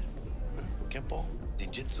exotic shit? Kempo?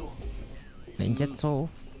 Ninjutsu? Ninjutsu.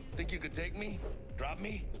 Think you could take me? Drop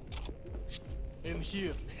me? In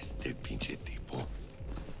here. Este pinche tipo.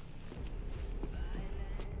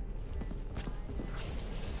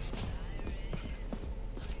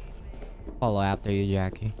 Follow after you,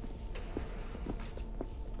 Jackie.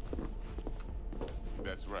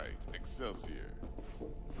 That's right, Excelsior.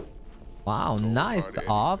 Wow, nice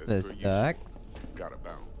office, Dex. Gotta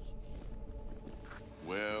bounce.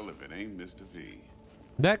 Well, if it ain't Mr. V.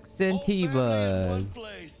 Dex and T-Bud.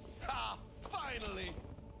 Finally.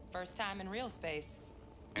 First time in real space.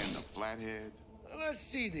 And the flathead. Let's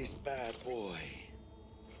see this bad boy.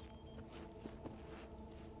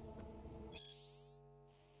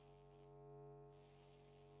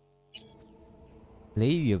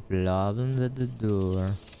 Leave your problems at the door.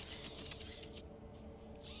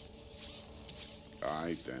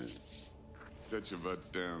 Alright then. Set your butts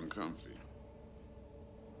down comfy.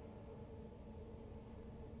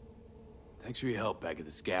 Thanks for your help back at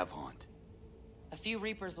the scav haunt. A few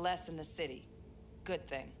Reapers less in the city. Good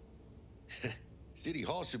thing. City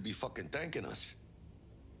Hall should be fucking thanking us.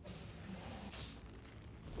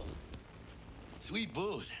 Sweet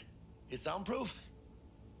booth. It's soundproof?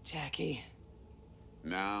 Jackie.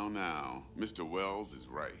 Now, Mr. Wells is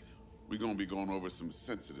right. We're gonna be going over some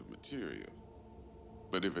sensitive material.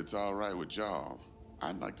 But if it's all right with y'all,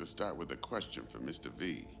 I'd like to start with a question for Mr.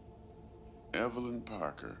 V. Evelyn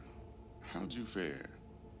Parker, how'd you fare?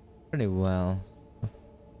 Pretty well.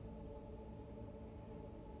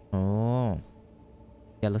 Oh.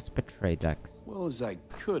 Yeah, let's betray Dex. Well as I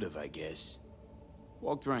could have, I guess.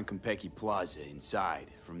 Walked around Konpeki Plaza inside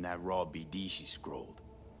from that raw BD she scrolled.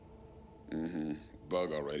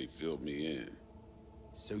 Bug already filled me in.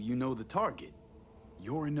 So you know the target.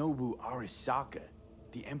 Yorinobu Arasaka,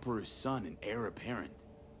 the Emperor's son and heir apparent.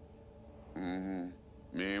 Mm-hmm.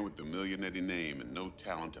 Man with the millionaire name and no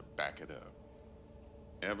talent to back it up.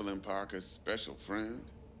 Evelyn Parker's special friend?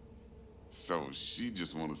 So she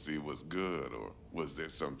just want to see what's good, or was there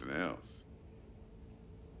something else?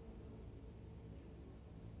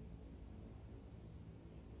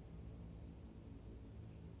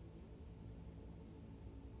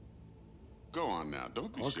 Go on now,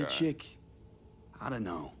 don't be shy. Parker chick? I don't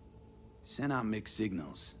know. Sent out mixed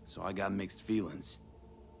signals, so I got mixed feelings.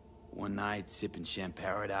 One night, sipping Champ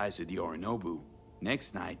Paradise with Yorinobu.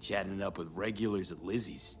 Next night, chatting it up with regulars at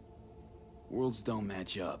Lizzie's. Worlds don't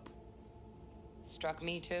match up. Struck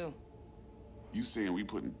me too. You saying we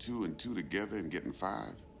putting 2 and 2 together and getting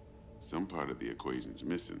 5? Some part of the equation's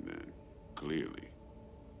missing then, clearly.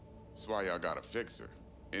 That's why y'all gotta fix her.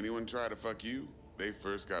 Anyone try to fuck you, they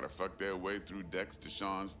first gotta fuck their way through Dex to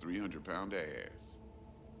Sean's 300-pound ass.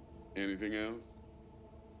 Anything else?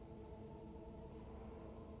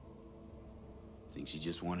 Think she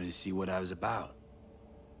just wanted to see what I was about.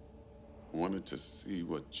 Wanted to see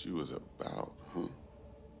what you was about, huh?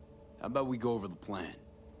 How about we go over the plan?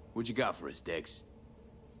 What you got for us, Dex?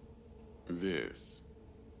 This.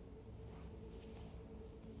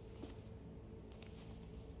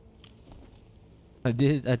 I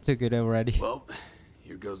took it already. Well,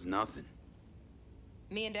 here goes nothing.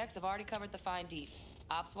 Me and Dex have already covered the fine deets.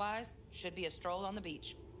 Ops-wise, should be a stroll on the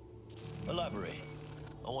beach. Elaborate.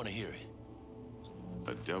 I want to hear it.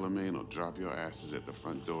 A Delamain will drop your asses at the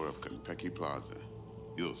front door of Konpeki Plaza.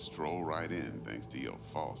 You'll stroll right in thanks to your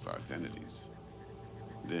false identities.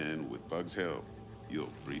 Then, with Bug's help,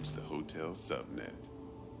 you'll breach the hotel subnet.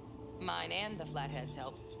 Mine and the Flathead's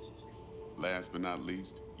help. Last but not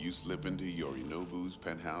least, you slip into Yorinobu's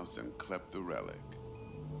penthouse and clep the relic.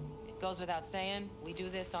 It goes without saying, we do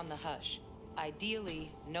this on the hush.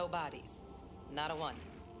 Ideally, no bodies. Not a one.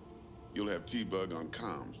 You'll have T-Bug on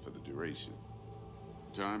comms for the duration.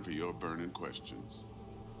 Time for your burning questions.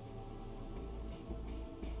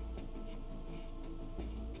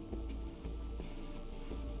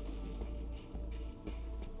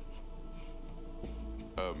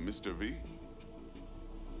 Mr. V?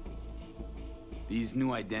 These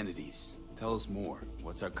new identities. Tell us more.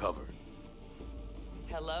 What's our cover?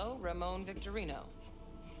 Hello, Ramon Victorino.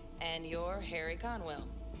 And you're Harry Conwell.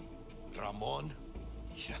 Ramon?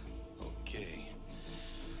 Yeah, okay.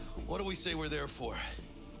 What do we say we're there for?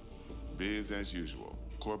 Biz as usual.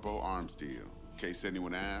 Corpo arms deal. In case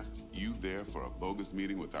anyone asks, you there for a bogus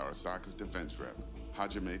meeting with Arasaka's defense rep,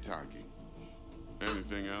 Hajime Taki.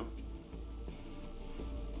 Anything else?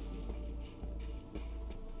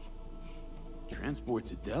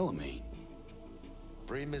 Transport's a Delamain.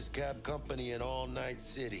 Primus cab company in All Night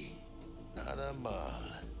City. Nada mal.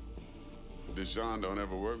 Deshaun don't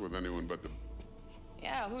ever work with anyone but the...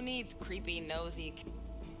 Yeah, who needs creepy, nosy...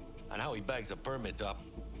 And how he bags a permit up.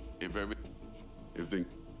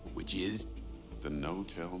 Which is? The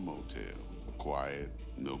no-tell motel. Quiet,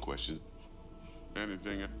 no questions.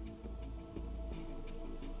 Anything...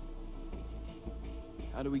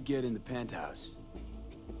 How do we get in the penthouse?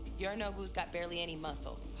 Yorinobu's got barely any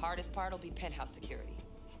muscle. Hardest part will be penthouse security.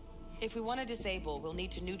 If we want to disable, we'll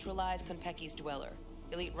need to neutralize Konpeki's dweller.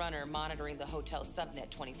 Elite runner monitoring the hotel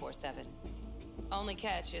subnet 24/7. Only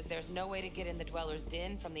catch is there's no way to get in the dweller's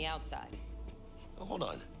den from the outside. Oh, hold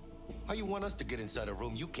on. How you want us to get inside a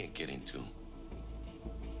room you can't get into?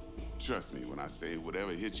 Trust me when I say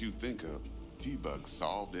whatever hit you think of, T-Bug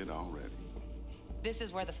solved it already. This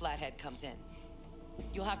is where the Flathead comes in.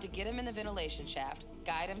 You'll have to get him in the ventilation shaft,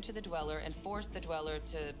 guide him to the dweller, and force the dweller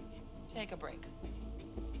to take a break.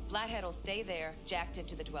 Flathead will stay there, jacked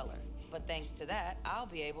into the dweller. But thanks to that, I'll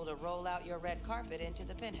be able to roll out your red carpet into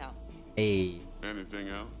the penthouse. Hey. Anything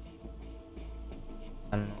else?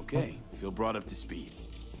 Okay, feel brought up to speed.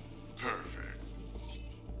 Perfect.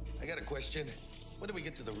 I got a question. When do we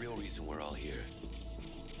get to the real reason we're all here?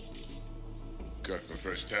 Cut for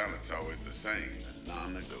fresh talent's always the same and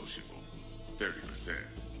non-negotiable. 30%.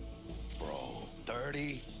 Bro,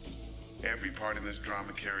 30? Every part in this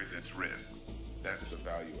drama carries its risks. That's the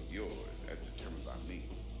value of yours as determined by me.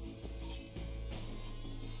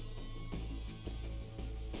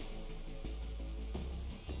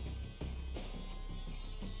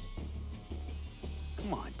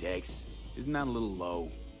 Come on, Dex. Isn't that a little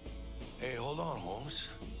low? Hey, hold on, Holmes.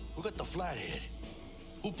 Who got the Flathead?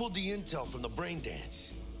 Who pulled the intel from the brain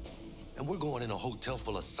dance? And we're going in a hotel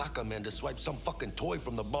full of soccer men to swipe some fucking toy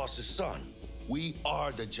from the boss's son. We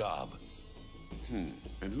are the job.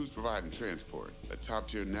 And who's providing transport? A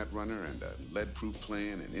top-tier net runner and a lead-proof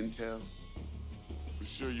plan and intel? You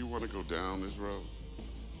sure you want to go down this road?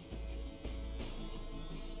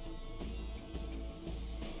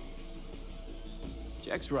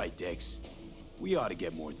 Jack's right, Dex. We ought to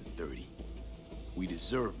get more than 30. We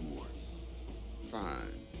deserve more.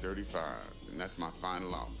 Fine, 35, and that's my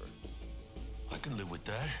final offer. I can live with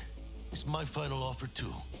that. It's my final offer,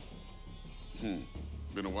 too.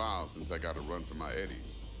 Been a while since I got a run for my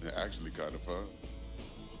eddies. They're actually kind of fun.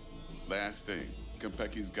 Last thing,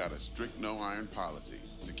 Konpeki's got a strict no-iron policy.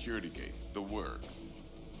 Security gates, the works.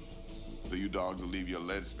 So you dogs will leave your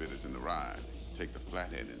lead spitters in the ride. Take the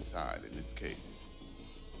flathead inside in its case.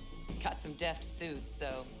 Got some deft suits,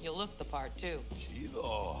 so you'll look the part, too.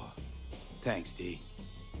 Chido. Thanks, T.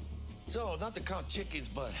 So, not to count chickens,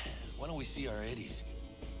 but why don't we see our eddies?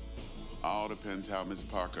 All depends how Miss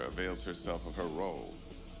Parker avails herself of her role.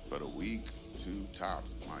 But a week, 2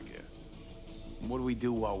 tops is my guess. What do we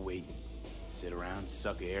do while waiting? Sit around,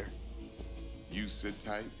 suck air? You sit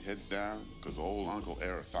tight, heads down, because old Uncle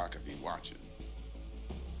Arasaka be watching.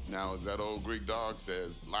 Now, as that old Greek dog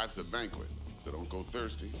says, life's a banquet, so don't go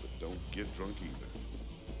thirsty, but don't get drunk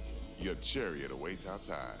either. Your chariot awaits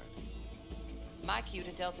outside. My cue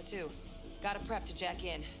to Delta 2. Gotta prep to jack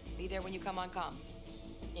in. Be there when you come on comms.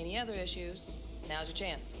 Any other issues, now's your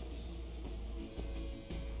chance.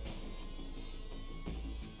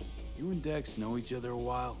 You and Dex know each other a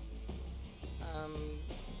while?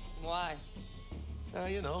 Why?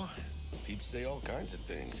 You know, peeps say all kinds of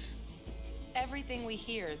things. Everything we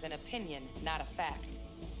hear is an opinion, not a fact.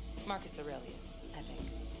 Marcus Aurelius, I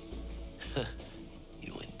think.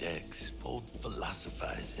 You and Dex, both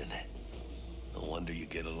philosophizing. No wonder you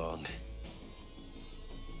get along.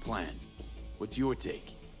 Plan. What's your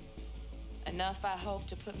take? Enough, I hope,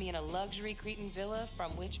 to put me in a luxury Cretan villa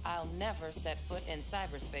from which I'll never set foot in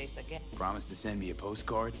cyberspace again. Promise to send me a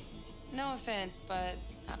postcard? No offense, but...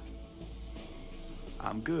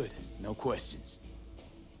 I'm good. No questions.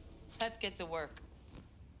 Let's get to work.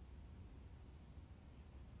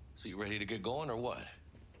 So you ready to get going, or what?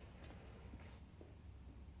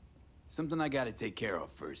 Something I gotta take care of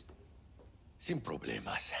first. Sin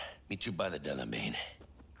problemas. Meet you by the Delamain.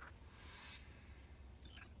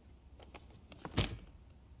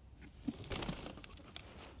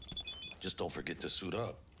 Just don't forget to suit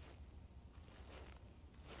up.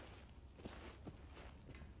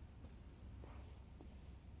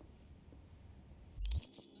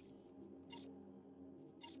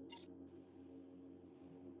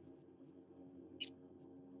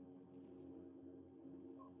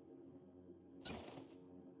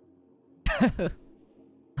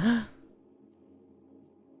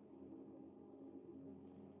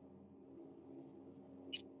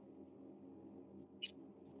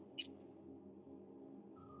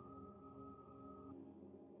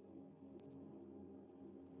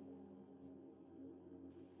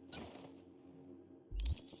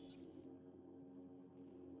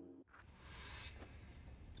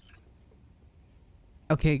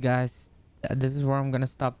 Okay, guys, this is where I'm gonna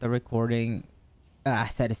stop the recording. I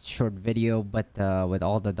said it's a short video, but with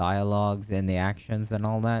all the dialogues and the actions and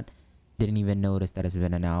all that, didn't even notice that it's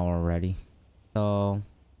been an hour already. So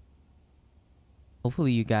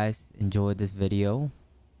hopefully you guys enjoyed this video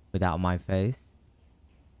without my face.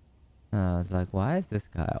 I was like, why is this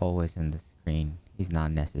guy always in the screen? He's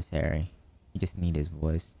not necessary. You just need his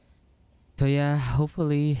voice. So yeah,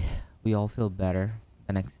 hopefully we all feel better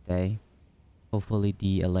the next day. Hopefully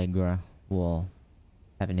the Allegra will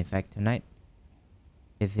have an effect tonight.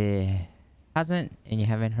 If it hasn't and you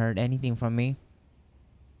haven't heard anything from me,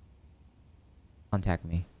 contact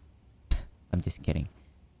me. I'm just kidding.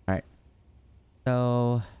 Alright.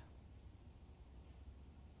 So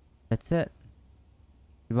that's it.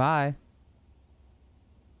 Goodbye.